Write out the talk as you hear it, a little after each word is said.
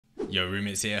Yo,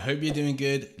 roommates here. Hope you're doing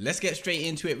good. Let's get straight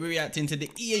into it. We're reacting to the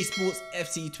EA Sports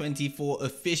FC 24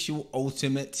 official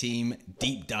Ultimate Team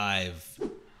deep dive.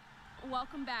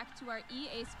 Welcome back to our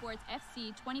EA Sports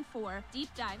FC 24 deep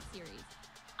dive series.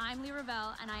 I'm Lee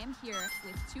Ravel, and I am here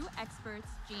with two experts,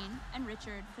 Jean and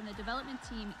Richard, from the development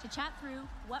team to chat through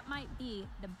what might be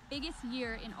the biggest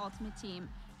year in Ultimate Team.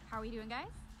 How are we doing, guys?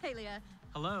 Hey, Leah.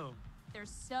 Hello. There's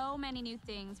so many new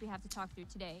things we have to talk through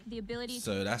today. The ability to...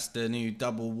 So that's the new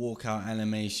double walkout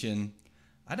animation.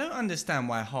 I don't understand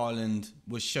why Haaland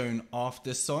was shown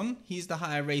after Son. He's the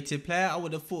higher rated player. I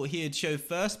would have thought he'd show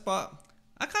first, but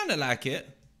I kind of like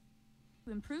it.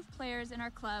 To improve players in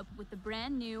our club with the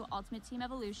brand new Ultimate Team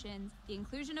evolutions, the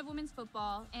inclusion of women's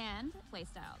football, and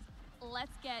playstyles.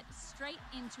 Let's get straight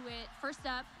into it. First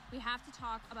up, we have to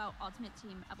talk about Ultimate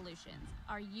Team evolutions.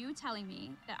 Are you telling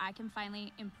me that I can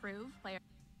finally improve player?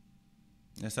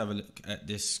 Let's have a look at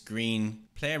this screen.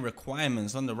 Player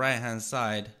requirements on the right hand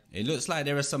side. It looks like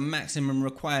there are some maximum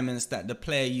requirements that the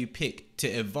player you pick to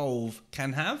evolve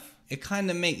can have. It kind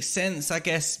of makes sense, I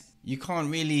guess. You can't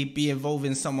really be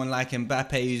evolving someone like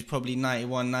Mbappe, who's probably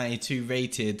 91, 92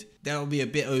 rated. That would be a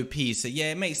bit OP. So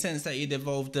yeah, it makes sense that you'd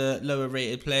evolve the lower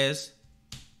rated players.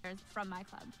 From my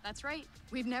club. That's right.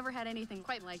 We've never had anything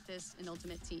quite like this in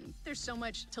Ultimate Team. There's so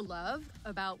much to love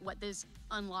about what this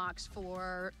unlocks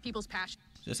for people's passion.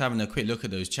 Just having a quick look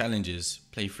at those challenges.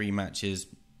 Play 3 matches.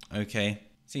 Okay.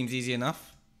 Seems easy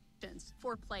enough.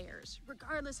 For players,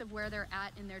 regardless of where they're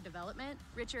at in their development.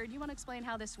 Richard, you want to explain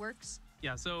how this works?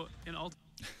 Yeah, so in Ultimate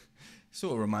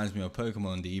Sort of reminds me of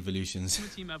Pokemon, the evolutions.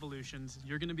 Team evolutions,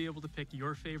 you're going to be able to pick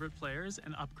your favorite players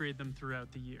and upgrade them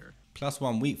throughout the year.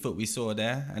 +1 weak foot we saw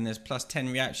there, and there's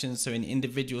 +10 reactions, so in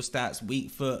individual stats, weak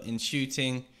foot, in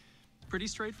shooting. Pretty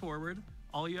straightforward.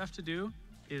 All you have to do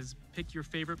is pick your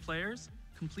favorite players,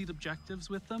 complete objectives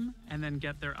with them, and then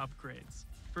get their upgrades.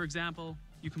 For example,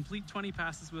 you complete 20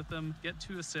 passes with them, get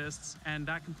 2 assists, and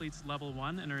that completes level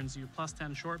 1 and earns you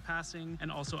 +10 short passing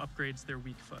and also upgrades their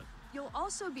weak foot. You'll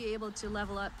also be able to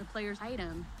level up the player's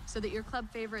item so that your club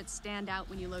favorites stand out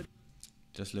when you load.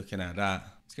 Just looking at that.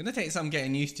 It's going to take some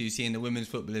getting used to seeing the women's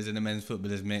footballers and the men's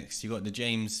footballers mixed. You got the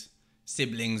James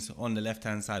siblings on the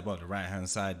left-hand side, well, the right-hand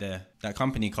side there. That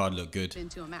company card looked good.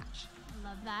 Into a match.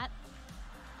 Love that.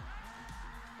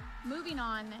 Moving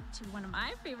on to one of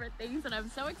my favorite things that I'm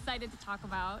so excited to talk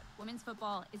about. Women's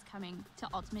football is coming to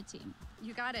Ultimate Team.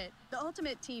 You got it. The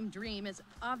Ultimate Team dream is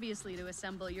obviously to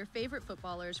assemble your favorite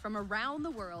footballers from around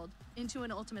the world into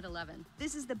an Ultimate 11.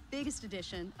 This is the biggest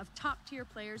addition of top-tier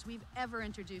players we've ever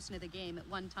introduced into the game at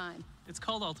one time. It's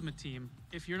called Ultimate Team.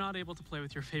 If you're not able to play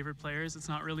with your favorite players, it's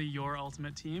not really your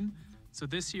Ultimate Team. So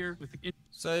this year, with the...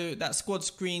 So that squad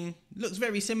screen looks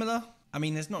very similar. I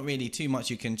mean, there's not really too much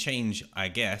you can change, I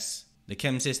guess. The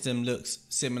chem system looks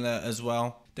similar as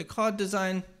well. The card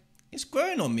design, it's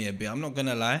growing on me a bit, I'm not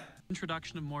gonna lie.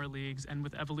 Introduction of more leagues, and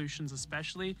with evolutions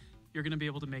especially, you're going to be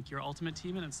able to make your Ultimate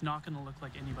Team, and it's not going to look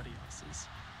like anybody else's.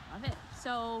 Love it.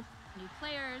 So, new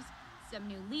players, some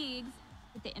new leagues.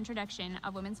 With the introduction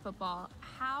of women's football,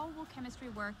 how will chemistry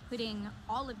work putting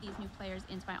all of these new players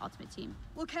into my Ultimate Team?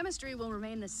 Well, chemistry will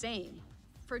remain the same.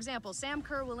 For example, Sam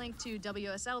Kerr will link to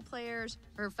WSL players,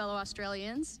 her fellow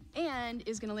Australians, and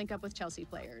is going to link up with Chelsea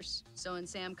players. So in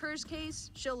Sam Kerr's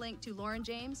case, she'll link to Lauren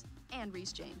James and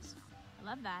Reece James. I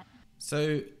love that.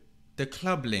 So the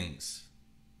club links,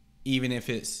 even if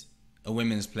it's a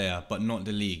women's player, but not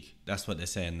the league, that's what they're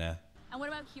saying there. And what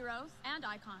about heroes and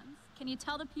icons? Can you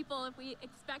tell the people if we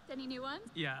expect any new ones?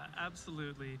 Yeah,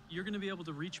 absolutely. You're going to be able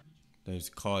to reach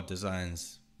Those card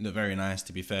designs look very nice,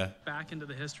 to be fair. back into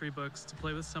the history books to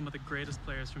play with some of the greatest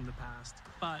players from the past.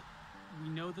 But we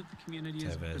know that the community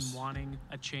has been wanting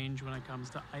a change when it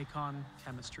comes to icon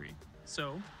chemistry.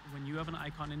 So when you have an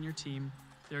icon in your team,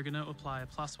 they're going to apply a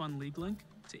 +1 league link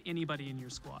to anybody in your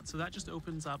squad. So that just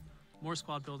opens up more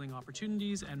squad building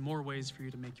opportunities and more ways for you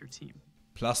to make your team.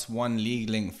 +1 league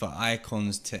link for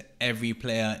icons to every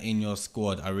player in your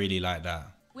squad. I really like that.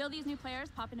 Will these new players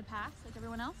pop into packs like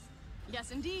everyone else?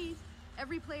 Yes, indeed.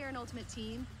 Every player in Ultimate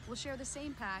Team will share the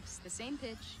same packs, the same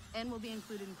pitch, and will be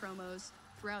included in promos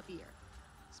throughout the year.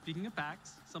 Speaking of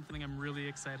packs, something I'm really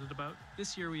excited about.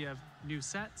 This year we have new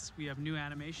sets, we have new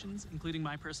animations, including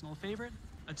my personal favorite,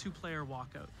 a 2-player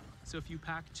walkout. So if you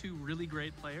pack 2 really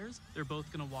great players, they're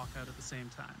both going to walk out at the same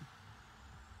time.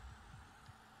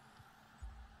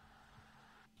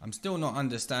 I'm still not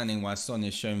understanding why Son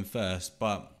is shown first,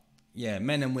 but yeah,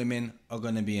 men and women are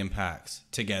going to be in packs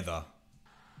together.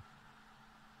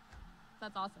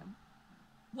 That's awesome.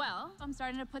 Well, I'm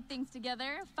starting to put things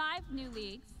together. 5 new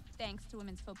leagues, thanks to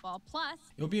women's football. Plus,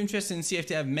 it'll be interesting to see if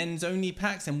they have men's only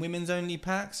packs and women's only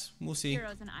packs. We'll see.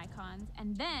 Heroes and icons,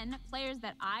 and then players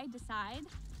that I decide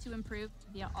to improve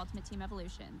via Ultimate Team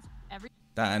Evolutions.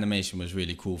 That animation was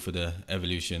really cool for the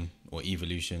evolution or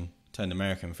evolution. Turned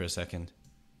American for a second.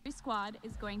 Every squad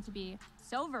is going to be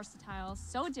so versatile,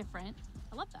 so different.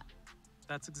 I love that.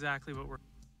 That's exactly what we're...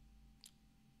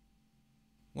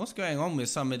 What's going on with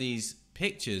some of these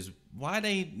pictures? Why are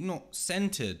they not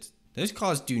centered? Those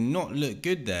cards do not look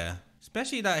good there.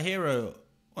 Especially that hero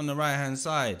on the right hand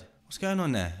side. What's going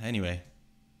on there? Anyway.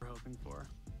 We're hoping for.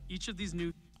 Each of these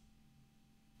new...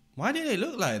 Why do they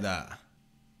look like that?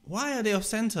 Why are they off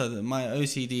center? My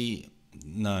OCD...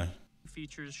 No.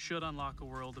 Features should unlock a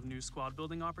world of new squad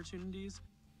building opportunities.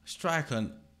 Striker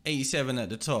 87 at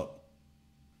the top.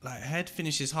 Like head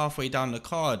finishes halfway down the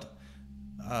card.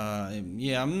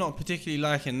 Yeah, I'm not particularly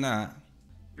liking that.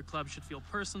 Your club should feel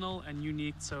personal and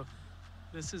unique, so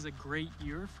this is a great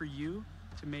year for you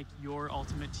to make your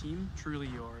ultimate team truly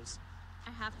yours.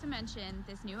 I have to mention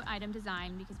this new item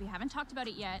design because we haven't talked about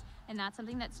it yet, and that's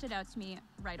something that stood out to me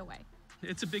right away.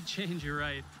 It's a big change, you're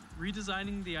right.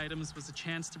 Redesigning the items was a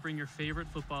chance to bring your favorite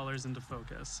footballers into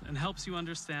focus and helps you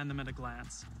understand them at a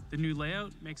glance. The new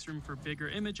layout makes room for bigger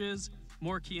images,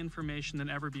 more key information than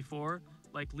ever before,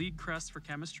 like league crests for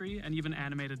chemistry and even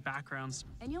animated backgrounds.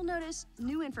 And you'll notice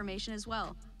new information as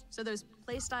well. So those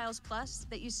Playstyles Plus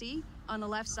that you see on the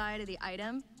left side of the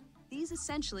item, these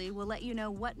essentially will let you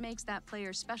know what makes that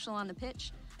player special on the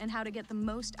pitch and how to get the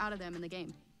most out of them in the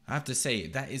game. I have to say,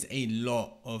 that is a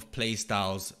lot of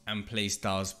Playstyles and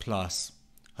Playstyles Plus.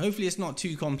 Hopefully it's not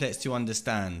too complex to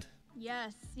understand.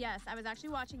 Yes. I was actually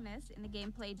watching this in the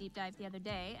gameplay deep dive the other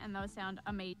day, and those sound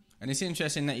amazing. And it's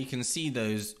interesting that you can see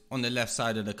those on the left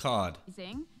side of the card.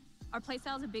 Are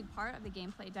playstyles a big part of the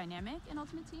gameplay dynamic in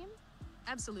Ultimate Team?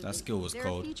 Absolutely. That skill was They're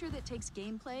cold. a feature that takes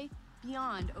gameplay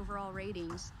beyond overall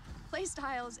ratings.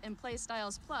 Playstyles and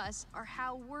Playstyles Plus are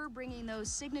how we're bringing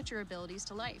those signature abilities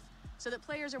to life, so that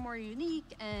players are more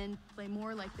unique and play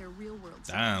more like their real-world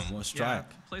selves. Damn, what strike.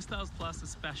 Yeah, Playstyles Plus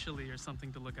especially are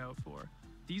something to look out for.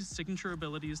 These signature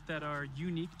abilities that are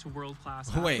unique to world-class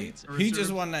athletes. Wait, who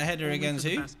just won that header only against for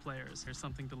the who? best players are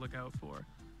something to look out for.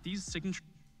 These signature...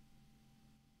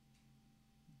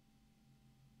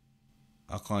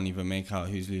 I can't even make out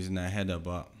who's losing that header,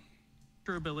 but...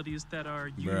 abilities that are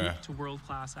unique to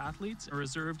world-class athletes are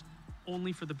reserved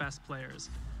only for the best players.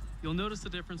 You'll notice the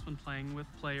difference when playing with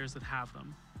players that have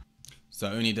them. So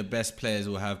only the best players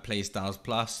will have Playstyles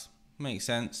Plus? Makes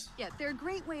sense. Yeah, they're a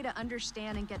great way to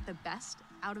understand and get the best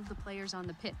out of the players on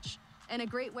the pitch, and a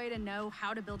great way to know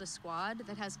how to build a squad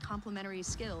that has complementary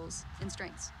skills and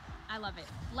strengths. I love it.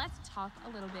 Let's talk a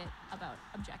little bit about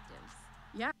objectives.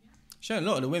 Yeah. Showing a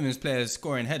lot of the women's players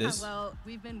scoring headers. Well,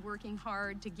 we've been working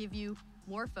hard to give you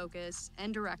more focus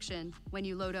and direction when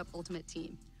you load up Ultimate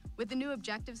Team. With the new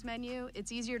objectives menu,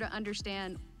 it's easier to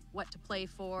understand what to play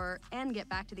for and get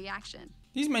back to the action.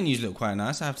 These menus look quite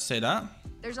nice, I have to say that.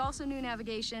 There's also new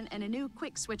navigation and a new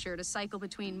quick switcher to cycle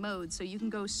between modes, so you can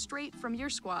go straight from your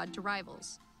squad to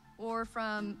rivals, or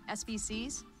from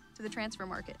SBCs to the transfer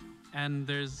market. And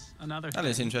there's another That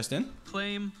is interesting.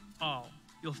 Claim all.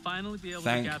 You'll finally be able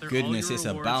Thank to gather goodness all your it's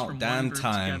rewards about from damn one group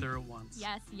time. together at once.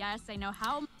 Yes, I know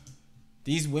how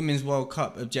These Women's World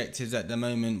Cup objectives at the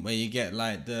moment where you get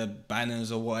like the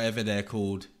banners or whatever they're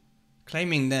called,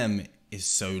 claiming them is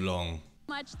so long.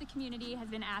 much the community has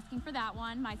been asking for that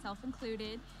one, myself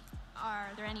included. Are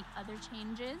there any other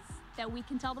changes that we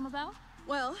can tell them about?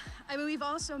 Well, I mean, we've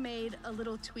also made a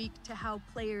little tweak to how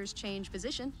players change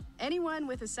position. Anyone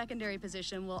with a secondary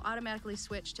position will automatically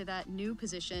switch to that new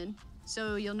position,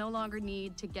 so you'll no longer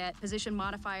need to get position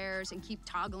modifiers and keep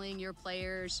toggling your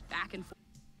players back and forth.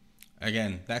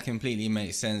 Again, that completely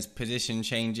makes sense. Position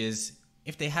changes.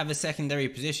 If they have a secondary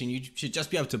position, you should just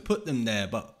be able to put them there.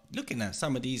 But looking at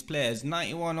some of these players,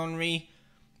 91 Henry,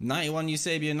 91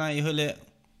 Eusebio, 90 Hullet,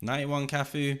 91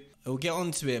 Cafu. We'll get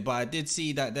onto it, but I did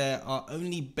see that there are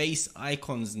only base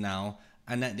icons now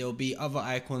and that there will be other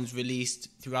icons released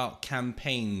throughout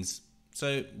campaigns.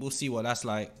 So we'll see what that's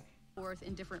like. Forth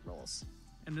in different roles.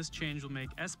 And this change will make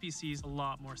SBCs a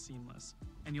lot more seamless.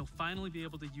 And you'll finally be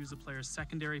able to use a player's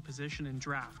secondary position in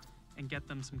draft and get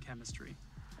them some chemistry.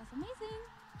 That's amazing.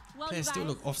 Well, Players you guys, still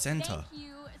look off-center. Thank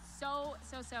you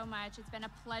so much. It's been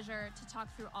a pleasure to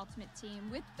talk through Ultimate Team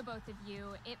with the both of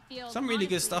you. It feels Some really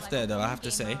good honestly stuff like there, a though, I full have to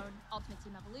game say. mode, Ultimate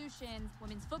Team Evolutions,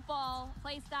 women's football,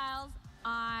 playstyles.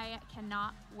 I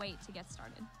cannot wait to get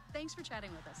started. Thanks for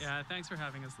chatting with us. Yeah, thanks for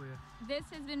having us, Leah. This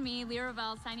has been me, Leah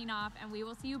Ravel, signing off, and we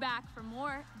will see you back for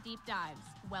more deep dives.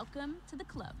 Welcome to the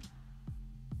club.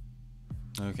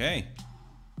 Okay.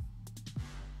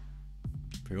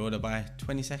 Pre-order by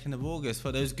 22nd of August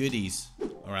for those goodies.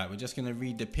 Alright, we're just going to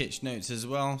read the pitch notes as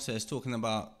well. So it's talking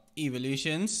about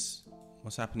evolutions.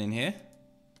 What's happening here?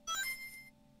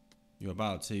 You're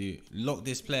about to lock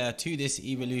this player to this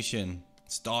evolution.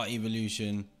 Start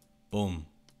evolution. Boom.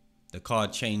 The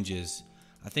card changes.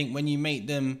 I think when you make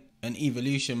them an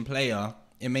evolution player,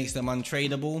 it makes them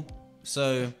untradeable.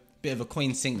 So, bit of a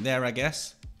coin sink there, I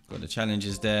guess. Got the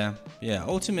challenges there. Yeah,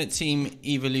 Ultimate Team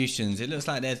Evolutions. It looks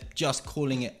like they're just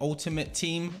calling it Ultimate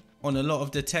Team on a lot of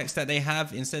the text that they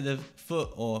have instead of Foot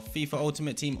or FIFA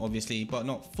Ultimate Team, obviously, but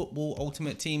not Football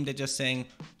Ultimate Team. They're just saying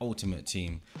Ultimate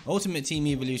Team. Ultimate Team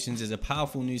Evolutions is a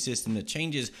powerful new system that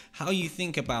changes how you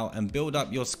think about and build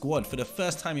up your squad. For the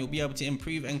first time, you'll be able to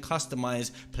improve and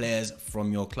customize players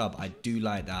from your club. I do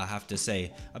like that, I have to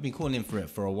say. I've been calling for it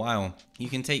for a while. You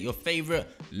can take your favorite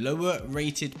lower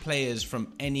rated players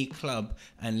from any club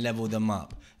and level them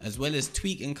up, as well as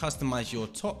tweak and customize your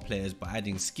top players by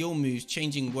adding skill moves,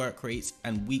 changing work rates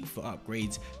and weak foot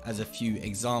upgrades as a few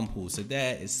examples. So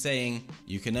there is saying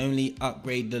you can only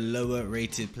upgrade the lower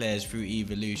rated players through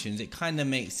evolutions. It kind of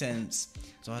makes sense.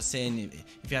 So I was saying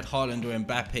if you had Haaland or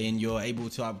Mbappe and you're able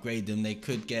to upgrade them, they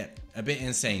could get a bit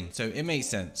insane. So it makes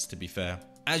sense, to be fair.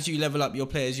 As you level up your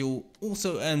players, you'll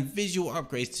also earn visual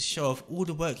upgrades to show off all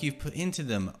the work you've put into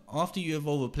them. After you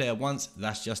evolve a player once,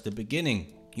 that's just the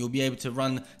beginning. You'll be able to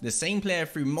run the same player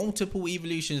through multiple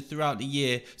evolutions throughout the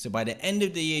year, so by the end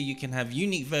of the year you can have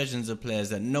unique versions of players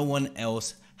that no one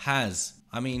else has.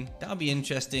 I mean, that'll be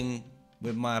interesting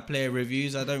with my player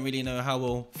reviews. I don't really know how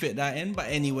we'll fit that in, but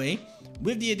anyway,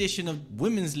 with the addition of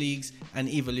women's leagues and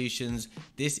evolutions,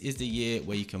 this is the year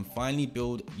where you can finally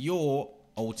build your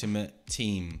ultimate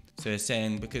team. So it's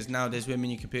saying because now there's women,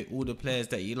 you can pick all the players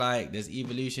that you like. There's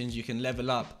evolutions, you can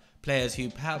level up players who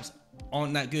perhaps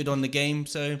aren't that good on the game.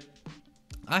 So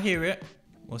I hear it.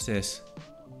 What's this?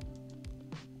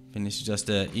 Finish just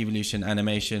the evolution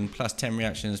animation, plus 10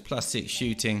 reactions, plus 6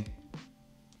 shooting.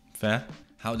 Fair.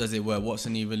 How does it work? What's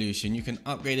an evolution? You can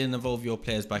upgrade and evolve your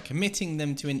players by committing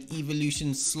them to an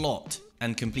evolution slot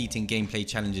and completing gameplay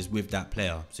challenges with that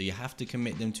player. So you have to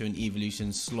commit them to an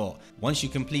evolution slot. Once you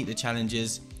complete the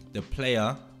challenges, the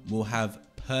player will have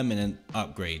permanent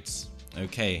upgrades.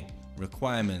 Okay.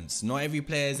 Requirements. Not every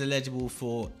player is eligible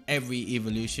for every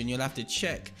evolution. You'll have to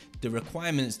check the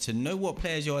requirements to know what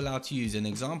players you're allowed to use. An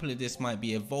example of this might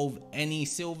be evolve any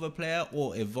silver player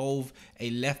or evolve a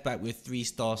left back with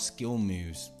 3-star skill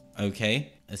moves.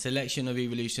 Okay, a selection of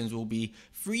evolutions will be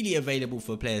freely available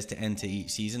for players to enter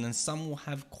each season, and some will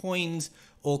have coins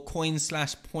or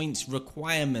coin/points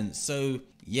requirements. So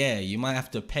yeah, you might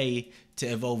have to pay to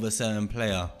evolve a certain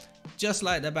player. Just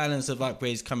like the balance of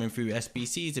upgrades coming through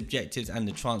SBCs, objectives and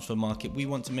the transfer market, we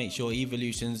want to make sure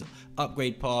evolutions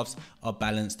upgrade paths are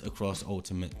balanced across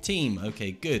Ultimate Team.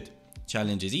 Okay, good.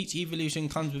 Challenges. Each evolution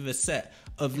comes with a set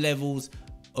of levels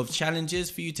of challenges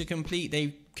for you to complete.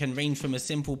 They can range from a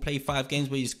simple play 5 games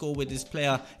where you score with this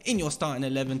player in your starting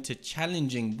 11 to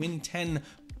challenging win 10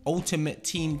 Ultimate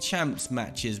Team Champs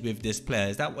matches with this player.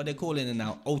 Is that what they're calling it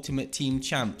now? Ultimate Team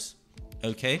Champs.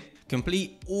 Okay.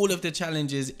 Complete all of the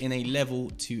challenges in a level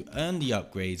to earn the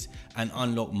upgrades and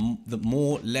unlock the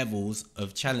more levels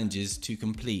of challenges to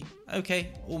complete. Okay,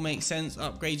 all makes sense.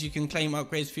 Upgrades, you can claim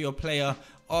upgrades for your player.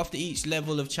 After each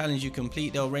level of challenge you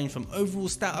complete, they'll range from overall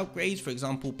stat upgrades, for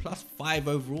example, +5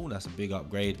 overall, that's a big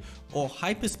upgrade, or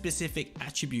hyper-specific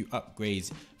attribute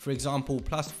upgrades, for example,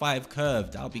 +5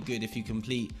 curve. That'll be good if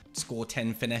you score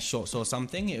 10 finesse shots or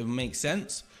something, it would make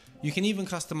sense. You can even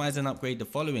customize and upgrade the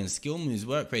following: skill moves,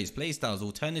 work rates, playstyles,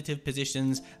 alternative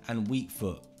positions, and weak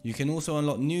foot. You can also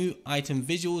unlock new item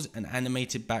visuals and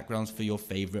animated backgrounds for your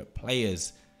favorite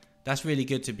players. That's really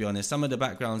good, to be honest. Some of the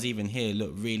backgrounds even here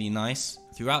look really nice.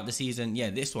 Throughout the season,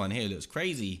 yeah, this one here looks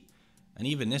crazy. And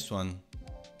even this one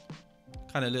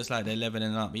kind of looks like they're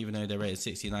leveling up, even though they're rated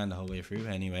 69 the whole way through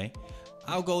anyway.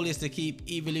 Our goal is to keep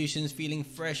evolutions feeling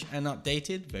fresh and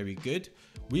updated. Very good.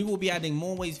 We will be adding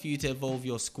more ways for you to evolve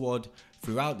your squad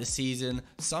throughout the season.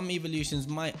 Some evolutions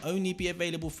might only be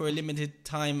available for a limited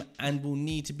time and will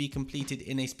need to be completed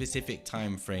in a specific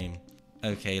time frame.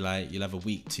 Okay, like you'll have a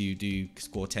week to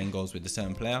score 10 goals with a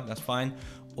certain player, that's fine.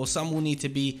 Or some will need to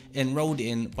be enrolled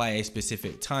in by a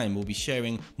specific time. We'll be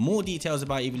sharing more details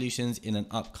about evolutions in an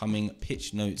upcoming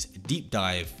pitch notes deep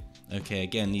dive. Okay,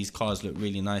 again, these cards look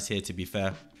really nice here, to be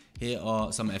fair. Here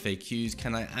are some FAQs.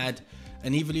 Can I add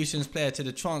an evolutions player to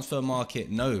the transfer market?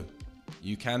 No,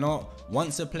 you cannot.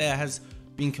 Once a player has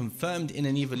been confirmed in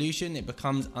an evolution, it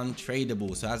becomes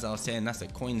untradeable. So as I was saying, that's a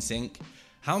coin sink.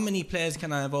 How many players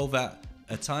can I evolve at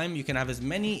a time? You can have as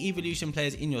many evolution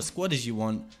players in your squad as you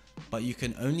want, but you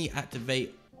can only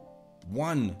activate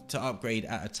one to upgrade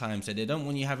at a time. So they don't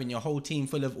want you having your whole team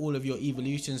full of all of your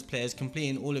evolutions players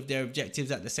completing all of their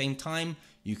objectives at the same time.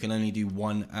 You can only do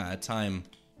one at a time.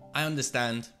 I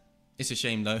understand. It's a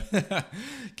shame though.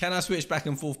 Can I switch back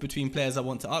and forth between players I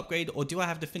want to upgrade, or do I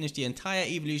have to finish the entire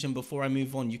evolution before I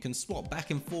move on? You can swap back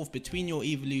and forth between your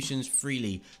evolutions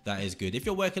freely. That is good. If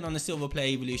you're working on a silver player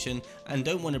evolution and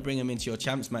don't want to bring them into your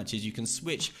champs matches, you can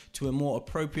switch to a more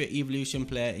appropriate evolution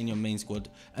player in your main squad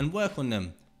and work on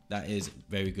them. That is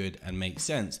very good and makes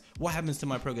sense. What happens to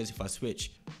my progress if I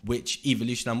switch which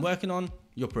evolution I'm working on?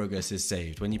 Your progress is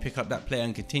saved. When you pick up that player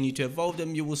and continue to evolve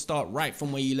them, you will start right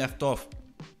from where you left off.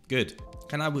 Good.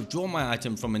 Can I withdraw my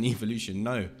item from an evolution?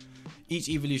 No. Each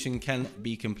evolution can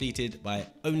be completed by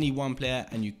only one player,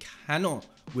 and you cannot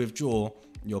withdraw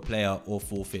your player or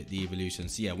forfeit the evolution.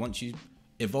 So yeah, once you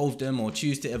evolve them or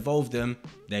choose to evolve them,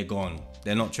 they're gone.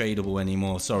 They're not tradable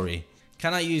anymore, sorry.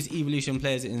 Can I use evolution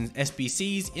players in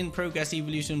SBCs? In progress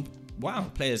evolution, wow,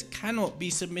 players cannot be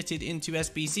submitted into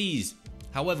SBCs.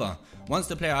 However, once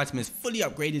the player item is fully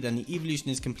upgraded and the evolution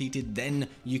is completed, then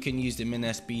you can use them in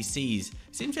SBCs.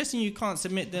 It's interesting you can't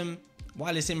submit them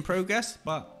while it's in progress,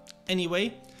 but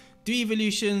anyway. Do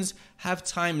evolutions have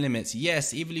time limits?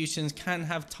 Yes, evolutions can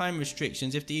have time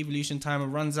restrictions. If the evolution timer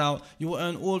runs out, you will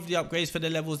earn all of the upgrades for the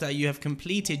levels that you have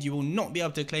completed. You will not be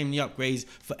able to claim the upgrades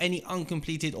for any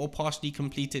uncompleted or partially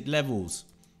completed levels.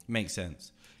 Makes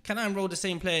sense. Can I enroll the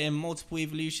same player in multiple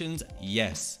evolutions?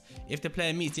 Yes. If the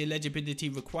player meets the eligibility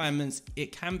requirements,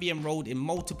 it can be enrolled in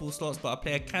multiple slots, but a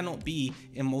player cannot be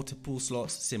in multiple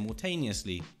slots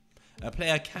simultaneously. A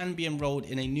player can be enrolled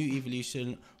in a new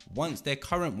evolution once their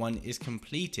current one is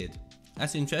completed.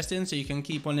 That's interesting, so you can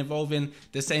keep on evolving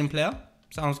the same player.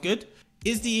 Sounds good.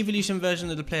 Is the evolution version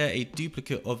of the player a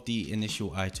duplicate of the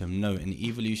initial item? No, an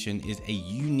evolution is a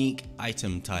unique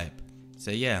item type. So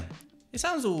yeah. It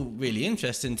sounds all really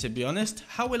interesting, to be honest.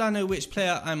 How will I know which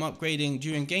player I'm upgrading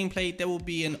during gameplay? There will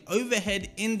be an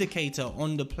overhead indicator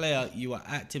on the player you are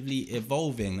actively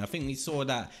evolving. I think we saw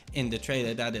that in the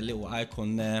trailer. They had a little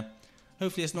icon there.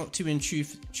 Hopefully it's not too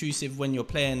intrusive when you're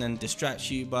playing and distracts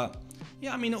you, but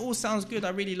yeah, I mean, it all sounds good. I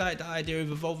really like the idea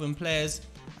of evolving players,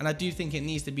 and I do think it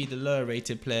needs to be the lower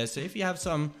rated players. So if you have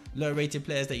some lower rated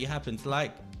players that you happen to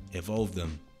like, evolve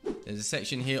them. There's a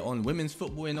section here on women's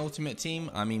football in Ultimate Team.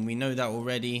 I mean, we know that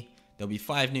already. There'll be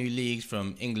 5 new leagues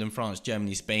from England, France,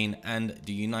 Germany, Spain, and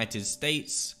the United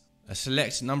States. A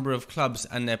select number of clubs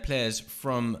and their players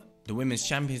from the Women's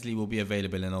Champions League will be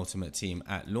available in Ultimate Team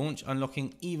at launch,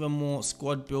 unlocking even more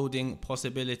squad building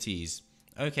possibilities.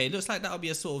 Okay, looks like that'll be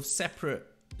a sort of separate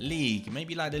league,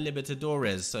 maybe like the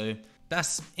Libertadores, so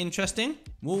that's interesting.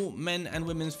 Will men and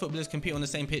women's footballers compete on the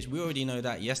same pitch? We already know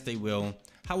that. Yes, they will.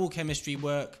 How will chemistry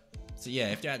work? So yeah,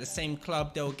 if they're at the same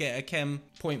club, they'll get a chem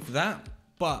point for that,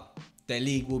 but their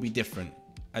league will be different,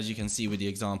 as you can see with the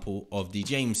example of the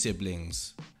James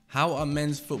siblings. How are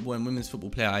men's football and women's football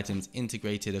player items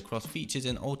integrated across features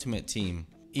in Ultimate Team?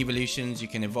 Evolutions, you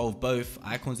can evolve both.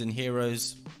 Icons and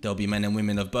heroes, there'll be men and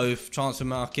women of both. Transfer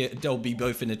market, there'll be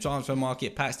both in the transfer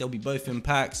market. Packs, there'll be both in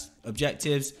packs.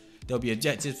 Objectives, there'll be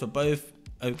objectives for both.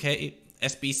 Okay.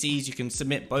 SBCs, you can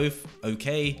submit both.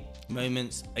 Okay.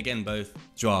 Moments, again both.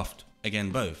 Draft,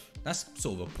 again both. That's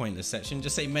sort of a pointless section.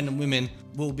 Just say men and women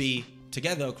will be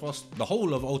together across the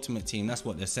whole of Ultimate Team. That's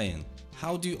what they're saying.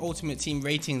 How do Ultimate Team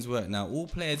ratings work now? All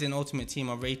players in Ultimate Team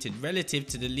are rated relative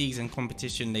to the leagues and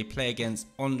competition they play against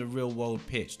on the real world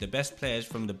pitch. The best players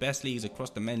from the best leagues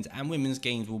across the men's and women's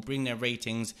games will bring their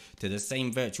ratings to the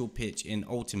same virtual pitch in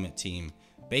Ultimate Team.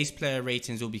 Base player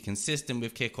ratings will be consistent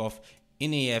with kickoff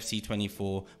in eafc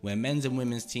 24, where men's and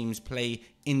women's teams play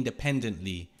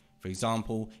independently. For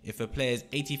example, if a player is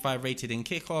 85 rated in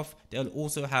kickoff, they'll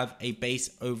also have a base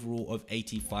overall of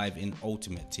 85 in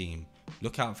Ultimate Team.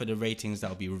 Look out for the ratings that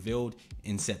will be revealed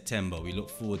in September. We look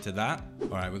forward to that.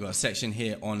 Alright, we've got a section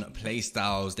here on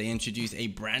playstyles. They introduced a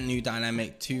brand new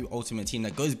dynamic to Ultimate Team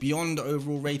that goes beyond the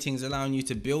overall ratings, allowing you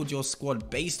to build your squad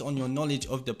based on your knowledge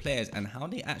of the players and how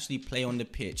they actually play on the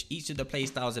pitch. Each of the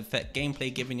playstyles affect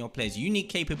gameplay, giving your players unique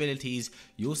capabilities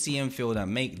you'll see and feel that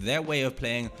make their way of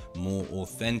playing more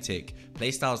authentic.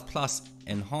 Playstyles Plus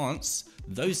enhance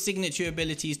those signature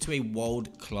abilities to a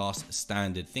world-class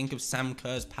standard. Think of Sam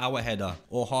Kerr's power header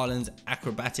or Haaland's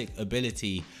acrobatic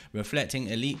ability, reflecting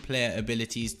elite player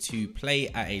abilities to play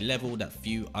at a level that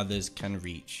few others can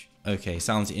reach. Okay,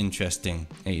 sounds interesting.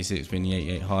 86 Vinny,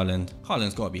 88 Haaland.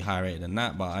 Haaland's got to be higher rated than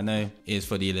that, but I know it is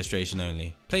for the illustration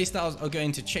only. Playstyles are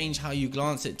going to change how you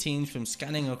glance at teams, from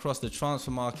scanning across the transfer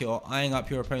market or eyeing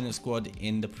up your opponent's squad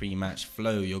in the pre-match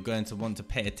flow. You're going to want to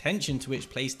pay attention to which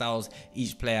playstyles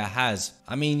each player has.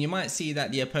 I mean, you might see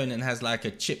that the opponent has like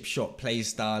a chip shot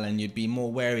playstyle and you'd be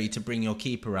more wary to bring your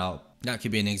keeper out. That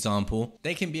could be an example.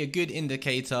 They can be a good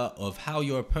indicator of how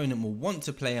your opponent will want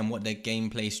to play and what their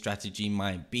gameplay strategy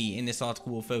might be. In this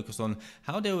article, we'll focus on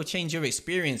how they will change your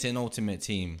experience in Ultimate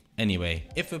Team. Anyway,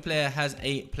 if a player has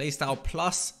a playstyle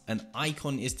plus, an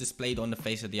icon is displayed on the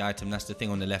face of the item. That's the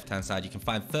thing on the left hand side. You can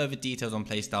find further details on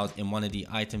playstyles in one of the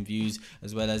item views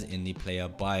as well as in the player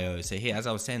bio. So here, as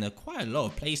I was saying, there are quite a lot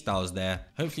of playstyles there.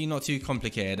 Hopefully not too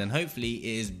complicated, and hopefully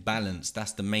it is balanced.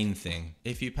 That's the main thing.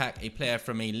 If you pack a player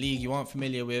from a league you aren't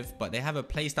familiar with, but they have a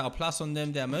playstyle plus on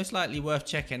them, they're most likely worth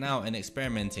checking out and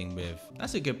experimenting with.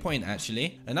 That's a good point,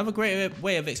 actually. Another great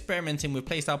way of experimenting with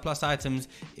playstyle plus items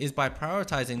is by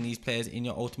prioritizing these players in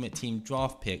your Ultimate Team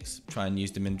draft picks. Try and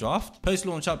use them in draft.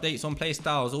 Post-launch updates on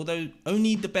playstyles, although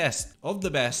only the best of the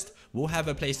best will have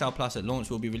a playstyle plus at launch.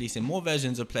 We'll be releasing more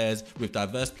versions of players with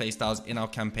diverse playstyles in our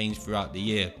campaigns throughout the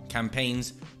year.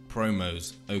 Campaigns,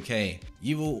 promos, okay.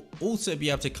 You will also be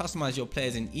able to customize your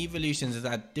players in evolutions and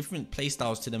add different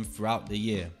playstyles to them throughout the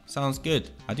year. Sounds good.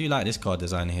 I do like this card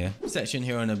design here. Section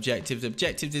here on objectives.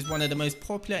 Objectives is one of the most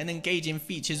popular and engaging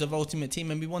features of Ultimate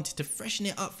Team, and we wanted to freshen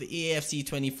it up for eafc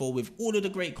 24. With all of the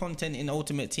great content in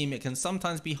Ultimate Team, it can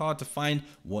sometimes be hard to find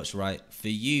what's right for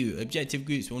you. Objective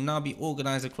groups will now be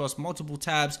organized across multiple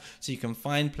tabs so you can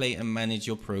find, play and manage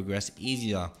your progress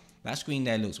easier. That screen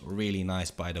there looks really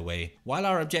nice, by the way. While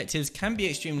our objectives can be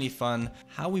extremely fun,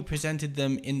 how we presented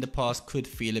them in the past could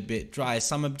feel a bit dry.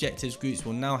 Some objectives groups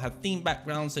will now have themed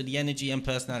backgrounds so the energy and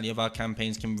personality of our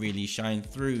campaigns can really shine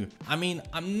through. I mean,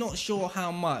 I'm not sure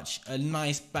how much a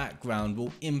nice background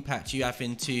will impact you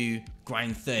having to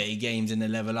grind 30 games in the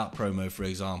level up promo, for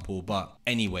example. But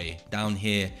anyway, down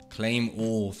here, claim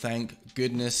all. Thank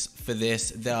goodness for this.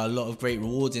 There are a lot of great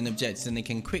rewards in objectives and they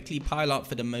can quickly pile up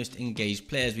for the most engaged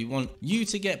players. We want you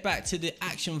to get back to the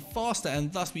action faster,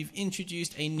 and thus we've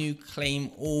introduced a new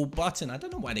claim all button. I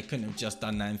don't know why they couldn't have just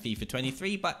done that in FIFA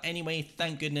 23, but anyway,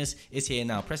 thank goodness it's here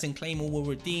now. Pressing claim all will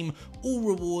redeem all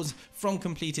rewards from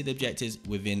completed objectives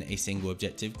within a single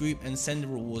objective group and send the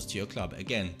rewards to your club.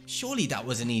 Again, surely that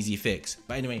was an easy fix,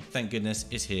 but anyway, thank goodness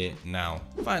it's here now.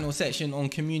 Final section on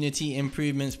community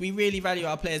improvements. We really value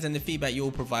our players and the feedback you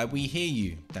all provide. We hear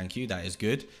you. Thank you, that is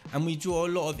good. And we draw a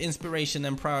lot of inspiration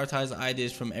and prioritize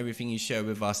ideas from everything you share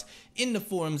with us in the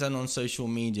forums and on social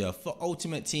media. For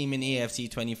Ultimate Team in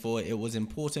eafc 24, it was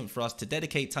important for us to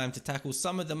dedicate time to tackle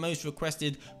some of the most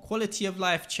requested quality of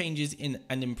life changes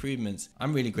and improvements.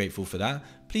 I'm really grateful for that.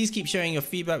 Please keep sharing your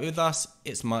feedback with us.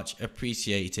 It's much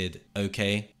appreciated.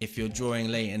 Okay, if you're drawing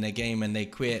late in a game and they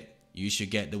quit, you should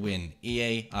get the win.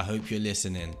 EA, I hope you're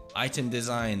listening. Item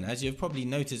design. As you've probably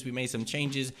noticed, we made some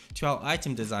changes to our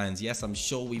item designs. Yes, I'm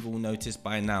sure we've all noticed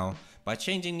by now. By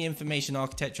changing the information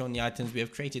architecture on the items, we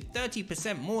have created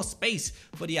 30% more space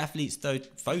for the athletes'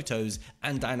 photos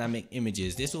and dynamic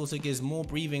images. This also gives more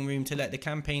breathing room to let the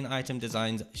campaign item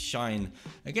designs shine.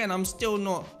 Again, I'm still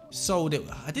not sold.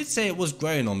 I did say it was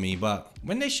growing on me, but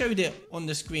when they showed it on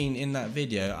the screen in that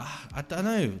video, I don't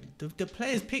know, the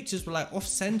players' pictures were like off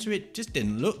center. It just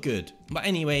didn't look good. But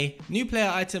anyway, new player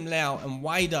item layout and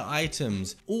wider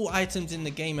items. All items in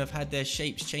the game have had their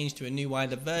shapes changed to a new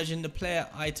wider version. The player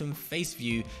item face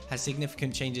view has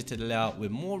significant changes to the layout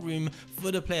with more room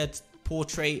for the player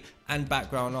portrait and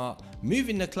background art,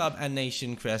 moving the club and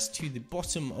nation crest to the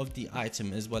bottom of the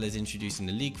item, as well as introducing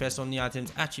the league crest on the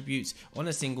item's attributes on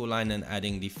a single line and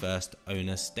adding the first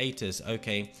owner status.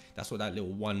 Okay, that's what that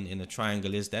little one in a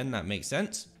triangle is then. That makes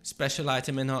sense. Special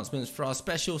item enhancements. For our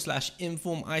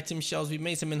special/inform item shells, we've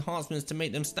made some enhancements to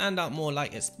make them stand out more,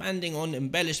 like expanding on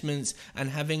embellishments and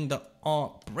having the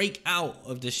art break out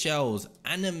of the shells.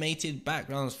 Animated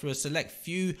backgrounds. For a select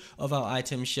few of our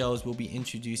item shells, we'll be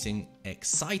introducing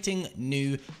exciting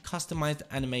new customized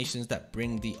animations that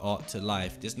bring the art to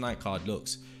life. This night card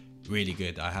looks really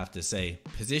good, I have to say.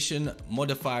 Position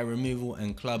modifier removal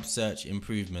and club search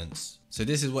improvements. So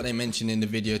this is what they mentioned in the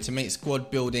video. To make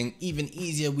squad building even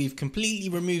easier, we've completely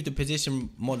removed the position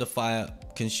modifier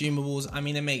consumables. I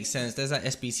mean, it makes sense. There's that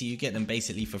SBC, you get them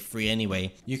basically for free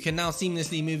anyway. You can now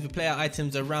seamlessly move the player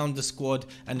items around the squad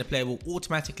and the player will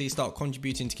automatically start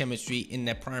contributing to chemistry in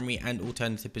their primary and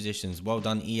alternative positions. Well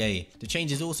done, EA. The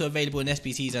change is also available in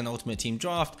SBCs and Ultimate Team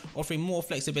Draft, offering more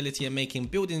flexibility and making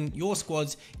building your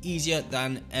squads easier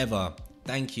than ever.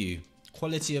 Thank you.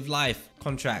 Quality of life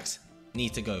contracts.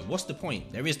 need to go. What's the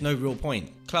point? There is no real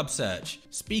point. Club search.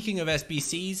 Speaking of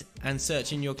SBCs and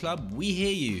searching your club, we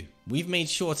hear you. We've made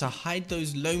sure to hide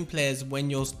those loan players when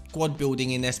you're squad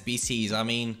building in SBCs. I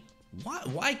mean,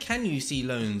 why can you see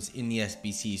loans in the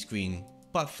SBC screen?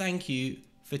 But thank you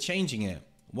for changing it.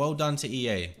 Well done to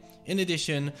EA. In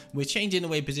addition, we're changing the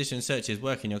way position searches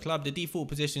work in your club. The default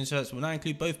position search will now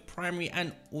include both primary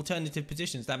and alternative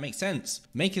positions. That makes sense.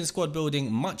 Making squad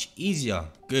building much easier.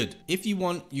 Good. If you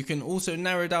want, you can also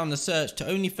narrow down the search to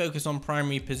only focus on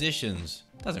primary positions.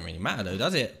 Doesn't really matter though,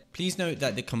 does it? Please note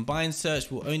that the combined search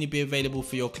will only be available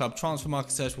for your club. Transfer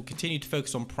market search will continue to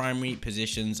focus on primary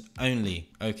positions only.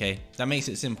 Okay, that makes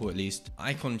it simple at least.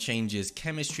 Icon changes,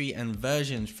 chemistry and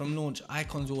versions. From launch,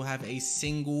 icons will have a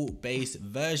single base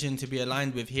version to be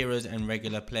aligned with heroes and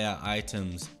regular player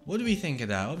items. What do we think of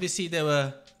that? Obviously there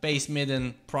were base, mid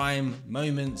and prime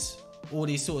moments, all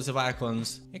these sorts of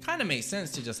icons. It kind of makes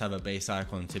sense to just have a base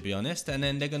icon, to be honest, and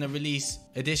then they're going to release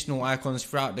additional icons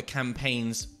throughout the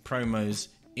campaigns, promos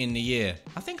in the year.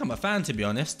 I think I'm a fan, to be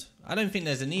honest. I don't think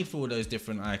there's a need for all those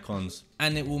different icons,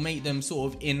 and it will make them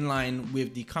sort of in line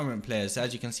with the current players. So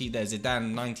as you can see, there's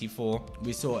Zidane 94,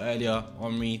 we saw earlier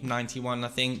Henry 91, I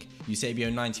think, Eusebio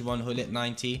 91, Hullet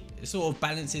 90. It sort of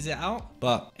balances it out.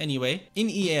 But anyway, in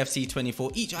eafc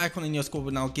 24, each icon in your squad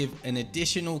will now give an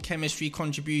additional chemistry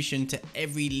contribution to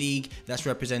every league that's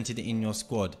represented in your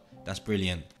squad. That's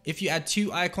brilliant. If you add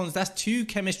 2 icons, that's 2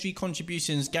 chemistry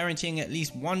contributions, guaranteeing at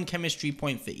least 1 chemistry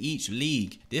point for each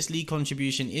league. This league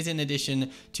contribution is in addition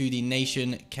to the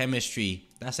nation chemistry.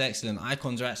 That's excellent.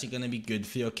 Icons are actually going to be good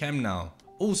for your chem now.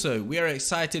 Also, we are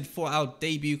excited for our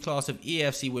debut class of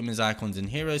eafc women's icons and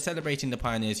heroes, celebrating the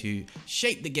pioneers who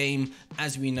shaped the game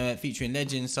as we know it, featuring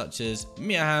legends such as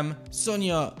Mia Hamm,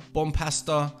 Sonia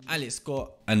Bompasta, Alex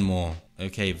Scott and more.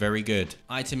 Okay, very good.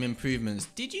 Item improvements.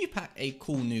 Did you pack a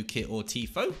cool new kit or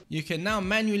TIFO? You can now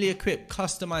manually equip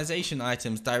customization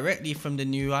items directly from the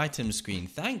new item screen.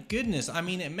 Thank goodness. I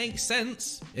mean, it makes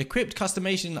sense. Equipped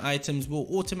customization items will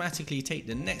automatically take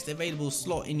the next available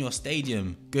slot in your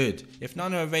stadium. Good. If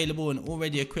none are available, an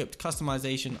already equipped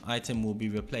customization item will be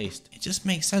replaced. It just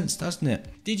makes sense, doesn't it?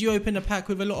 Did you open a pack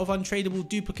with a lot of untradeable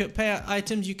duplicate player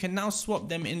items? You can now swap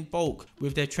them in bulk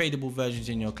with their tradable versions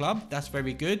in your club. That's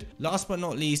very good. Last but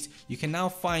not least, you can now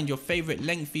find your favorite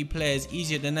lengthy players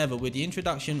easier than ever with the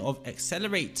introduction of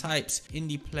accelerate types in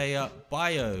the player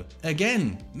bio.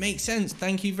 Again, makes sense.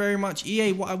 Thank you very much,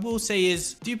 EA. What I will say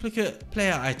is duplicate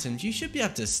player items, you should be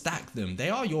able to stack them. They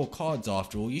are your cards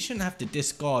after all. You shouldn't have to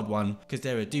discard one because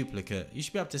they're a duplicate. You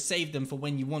should be able to save them for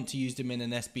when you want to use them in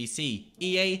an SBC.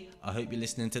 EA, I hope you're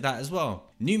listening to that as well.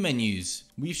 New menus.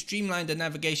 We've streamlined the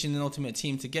navigation in Ultimate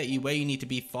Team to get you where you need to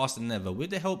be faster than ever. With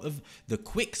the help of the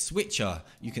quick switcher,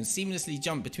 you can seamlessly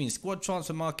jump between squad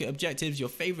transfer market objectives, your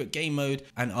favorite game mode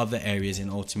and other areas in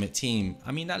Ultimate Team.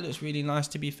 I mean, that looks really nice,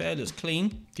 to be fair. It looks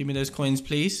clean. Give me those coins,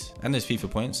 please. And those FIFA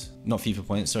points. Not FIFA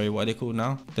points, sorry, what are they called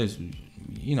now? Those,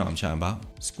 you know what I'm chatting about.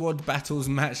 Squad battles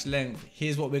match length.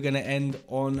 Here's what we're going to end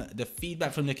on. The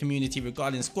feedback from the community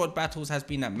regarding squad battles has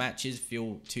been that matches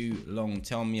feel too long.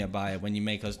 Tell me about it when you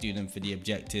make us do them for the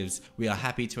objectives. We are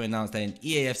happy to announce that in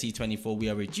eafc 24 we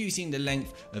are reducing the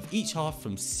length of each half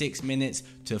from 6 minutes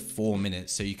to 4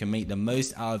 minutes, so you can make the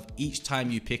most out of each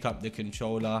time you pick up the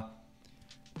controller.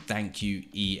 Thank you,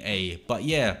 EA. But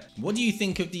yeah, what do you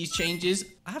think of these changes?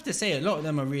 I have to say a lot of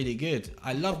them are really good.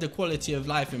 I love the quality of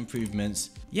life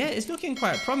improvements. Yeah, it's looking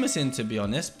quite promising, to be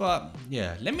honest. But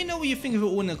yeah, let me know what you think of it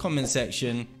all in the comment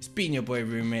section. It's been your boy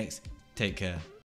Roomix. Take care.